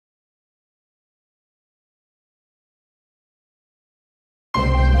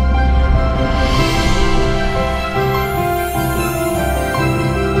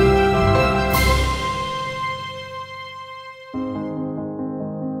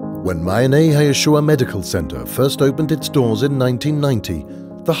When Mayanei Hayeshua Medical Center first opened its doors in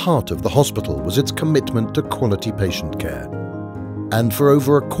 1990, the heart of the hospital was its commitment to quality patient care. And for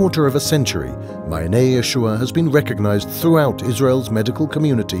over a quarter of a century, Mayanei Hayeshua has been recognized throughout Israel's medical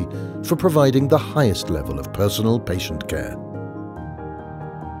community for providing the highest level of personal patient care.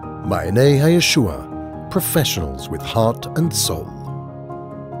 Mayanei Hayeshua, professionals with heart and soul.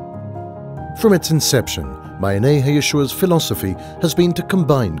 From its inception, Mayanei Hayeshua's philosophy has been to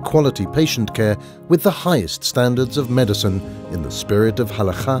combine quality patient care with the highest standards of medicine in the spirit of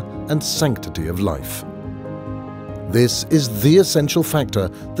halakha and sanctity of life. This is the essential factor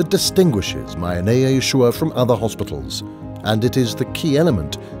that distinguishes Mayanei Hayeshua from other hospitals, and it is the key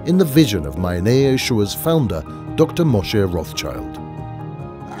element in the vision of Mayanei Hayeshua's founder, Dr. Moshe Rothschild.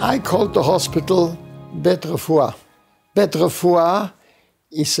 I call the hospital Bet Refuah. Bet Refuah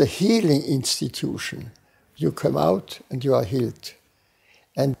is a healing institution. You come out and you are healed.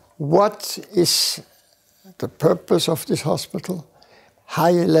 And what is the purpose of this hospital?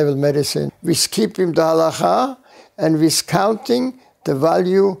 Higher level medicine with keeping the halakha and with counting the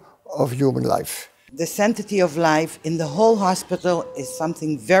value of human life. The sanctity of life in the whole hospital is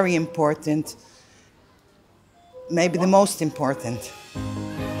something very important, maybe the most important.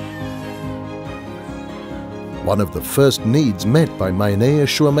 One of the first needs met by Mayanei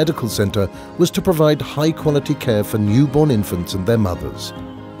Hayeshua Medical Center was to provide high-quality care for newborn infants and their mothers.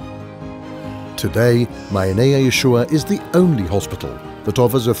 Today, Mayanei Hayeshua is the only hospital that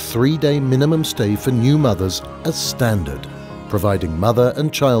offers a 3-day minimum stay for new mothers as standard, providing mother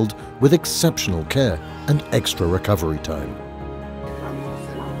and child with exceptional care and extra recovery time.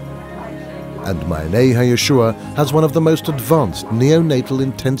 And Mayanei Hayeshua has one of the most advanced neonatal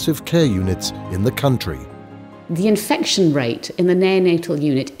intensive care units in the country. The infection rate in the neonatal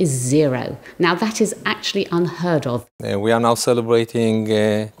unit is 0. Now that is actually unheard of. We are now celebrating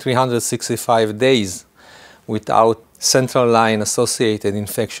 365 days without central line associated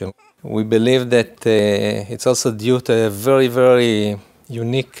infection. We believe that it's also due to a very, very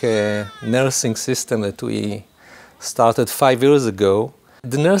unique nursing system that we started 5 years ago.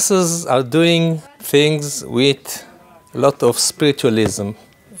 The nurses are doing things with a lot of spiritualism.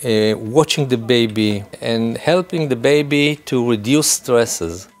 Watching the baby and helping the baby to reduce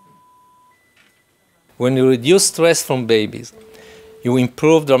stresses. When you reduce stress from babies, you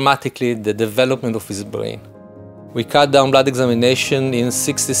improve dramatically the development of his brain. We cut down blood examination in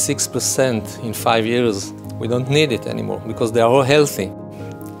 66% in 5 years. We don't need it anymore because they are all healthy.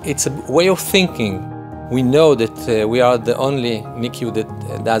 It's a way of thinking. We know that we are the only NICU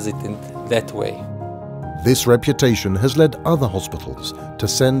that does it in that way. This reputation has led other hospitals to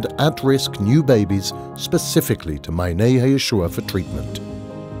send at-risk new babies specifically to Mayanei Hayeshua for treatment.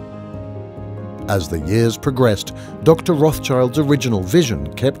 As the years progressed, Dr. Rothschild's original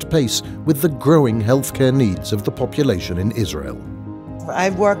vision kept pace with the growing healthcare needs of the population in Israel.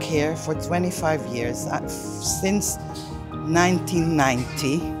 I've worked here for 25 years, since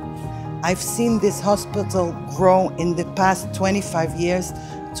 1990. I've seen this hospital grow in the past 25 years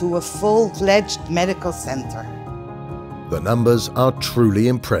to a full-fledged medical center. The numbers are truly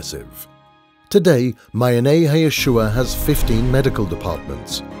impressive. Today, Mayanei Hayeshua has 15 medical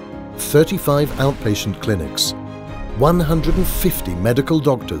departments, 35 outpatient clinics, 150 medical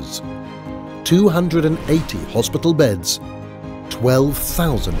doctors, 280 hospital beds,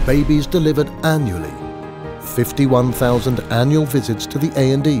 12,000 babies delivered annually, 51,000 annual visits to the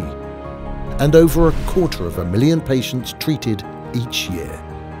A&E, and over 250,000 patients treated each year.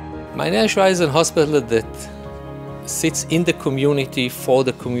 Mayanei Hayeshua is a hospital that sits in the community, for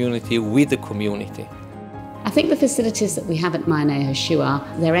the community, with the community. I think the facilities that we have at Mayanei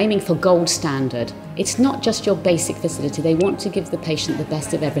Hayeshua, they're aiming for gold standard. It's not just your basic facility. They want to give the patient the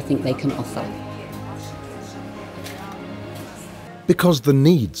best of everything they can offer. Because the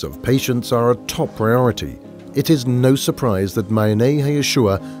needs of patients are a top priority, it is no surprise that Mayanei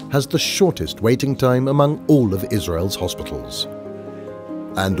Hayeshua has the shortest waiting time among all of Israel's hospitals.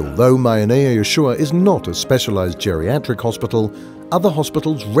 And although Mayanei Hayeshua is not a specialized geriatric hospital, other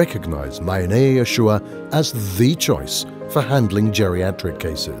hospitals recognize Mayanei Hayeshua as the choice for handling geriatric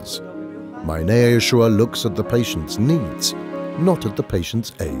cases. Mayanei Hayeshua looks at the patient's needs, not at the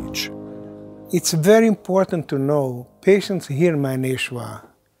patient's age. It's very important to know patients here in Mayanei Hayeshua,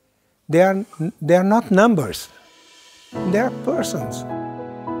 they are not numbers, they are persons.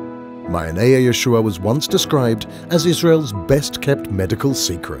 Mayanei Hayeshua was once described as Israel's best-kept medical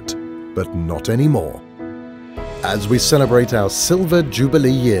secret, but not anymore. As we celebrate our Silver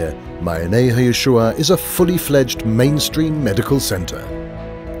Jubilee year, Mayanei Hayeshua is a fully-fledged mainstream medical center.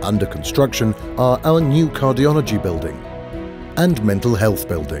 Under construction are our new cardiology building, and mental health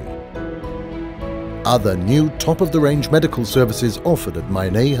building. Other new top-of-the-range medical services offered at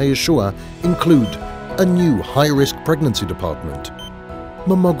Mayanei Hayeshua include a new high-risk pregnancy department,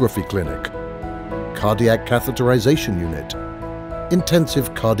 mammography clinic, cardiac catheterization unit,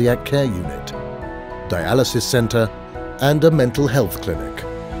 intensive cardiac care unit, dialysis center, and a mental health clinic.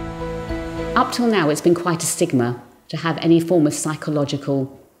 Up till now, it's been quite a stigma to have any form of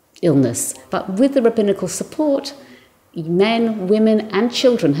psychological illness. But with the rabbinical support, men, women and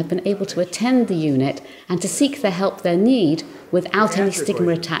children have been able to attend the unit and to seek the help they need without any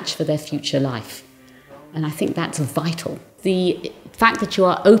stigma attached for their future life. And I think that's vital. The fact that you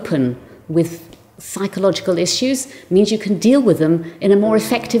are open with psychological issues means you can deal with them in a more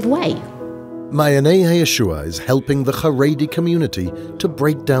effective way. Mayanei Hayeshua is helping the Haredi community to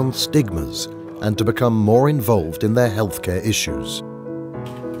break down stigmas and to become more involved in their healthcare issues.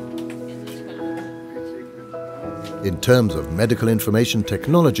 In terms of medical information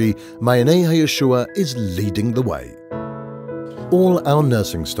technology, Mayanei Hayeshua is leading the way. All our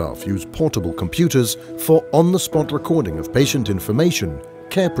nursing staff use portable computers for on-the-spot recording of patient information,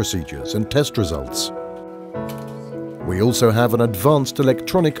 care procedures and test results. We also have an advanced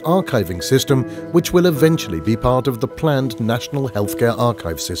electronic archiving system which will eventually be part of the planned National Healthcare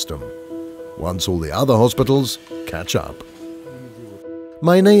Archive system, once all the other hospitals catch up.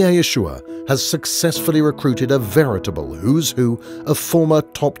 Mayanei Hayeshua has successfully recruited a veritable who's who of former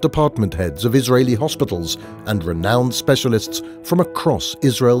top department heads of Israeli hospitals and renowned specialists from across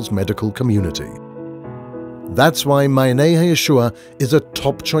Israel's medical community. That's why Mayanei Hayeshua is a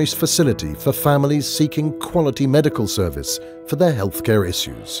top-choice facility for families seeking quality medical service for their healthcare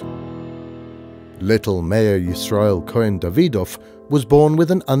issues. Little Meir Yisrael Cohen Davidov was born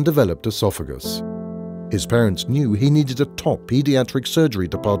with an undeveloped esophagus. His parents knew he needed a top pediatric surgery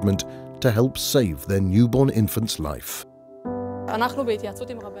department to help save their newborn infant's life.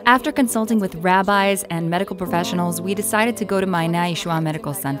 After consulting with rabbis and medical professionals, we decided to go to Mayanei Hayeshua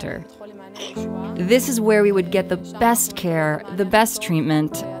Medical Center. This is where we would get the best care, the best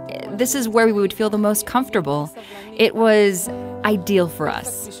treatment. This is where we would feel the most comfortable. It was ideal for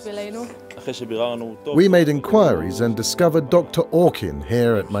us. We made inquiries and discovered Dr. Orkin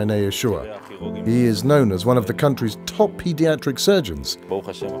here at Mayanei Hayeshua. He is known as one of the country's top pediatric surgeons.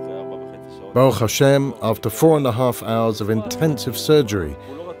 Baruch Hashem, after 4.5 hours of intensive surgery,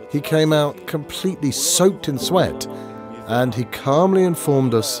 he came out completely soaked in sweat, and he calmly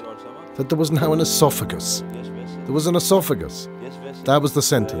informed us that there was now an esophagus. There was an esophagus. That was the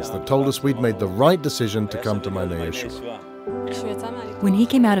sentence that told us we'd made the right decision to come to Mayanei Hayeshua. When he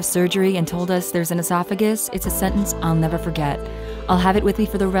came out of surgery and told us there's an esophagus, it's a sentence I'll never forget. I'll have it with me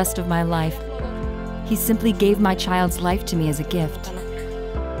for the rest of my life. He simply gave my child's life to me as a gift.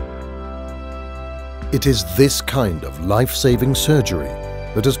 It is this kind of life-saving surgery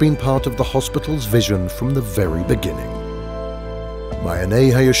that has been part of the hospital's vision from the very beginning.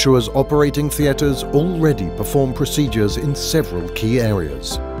 Mayanei Hayeshua's operating theatres already perform procedures in several key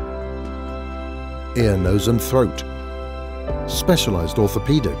areas: ear, nose and throat, specialized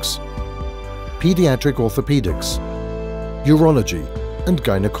orthopedics, pediatric orthopedics, urology and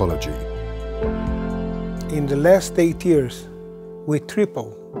gynecology. In the last 8 years, we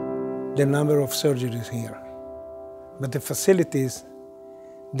tripled the number of surgeries here. But the facilities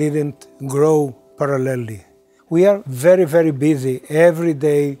didn't grow parallelly. We are very, very busy every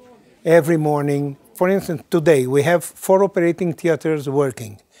day, every morning. For instance, today we have 4 operating theaters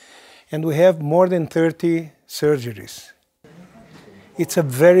working, and we have more than 30 surgeries. It's a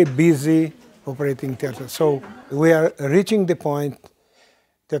very busy operating theater. So we are reaching the point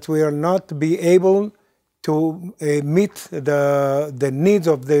that we are not be able to meet the needs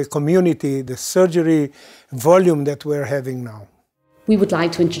of the community, the surgery volume that we're having now. We would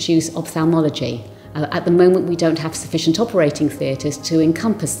like to introduce ophthalmology. At the moment, we don't have sufficient operating theatres to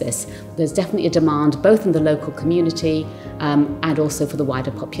encompass this. There's definitely a demand both in the local community and also for the wider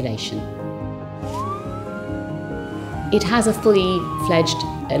population. It has a fully fledged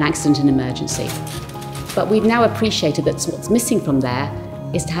accident and emergency, but we've now appreciated that what's missing from there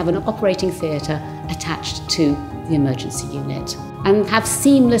is to have an operating theatre attached to the emergency unit and have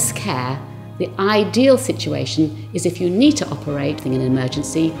seamless care. The ideal situation is if you need to operate in an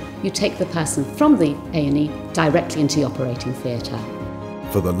emergency, you take the person from the A&E directly into the operating theatre.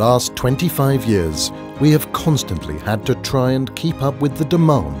 For the last 25 years, we have constantly had to try and keep up with the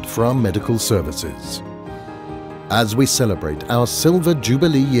demand for our medical services. As we celebrate our Silver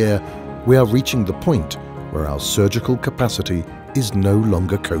Jubilee year, we are reaching the point where our surgical capacity is no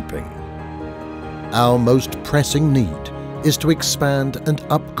longer coping. Our most pressing need is to expand and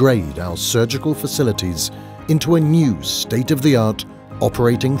upgrade our surgical facilities into a new state-of-the-art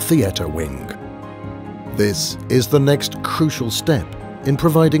operating theatre wing. This is the next crucial step in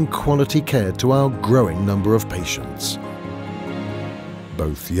providing quality care to our growing number of patients,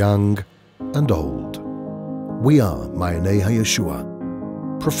 both young and old. We are Mayanei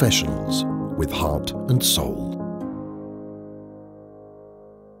Hayeshua, professionals with heart and soul.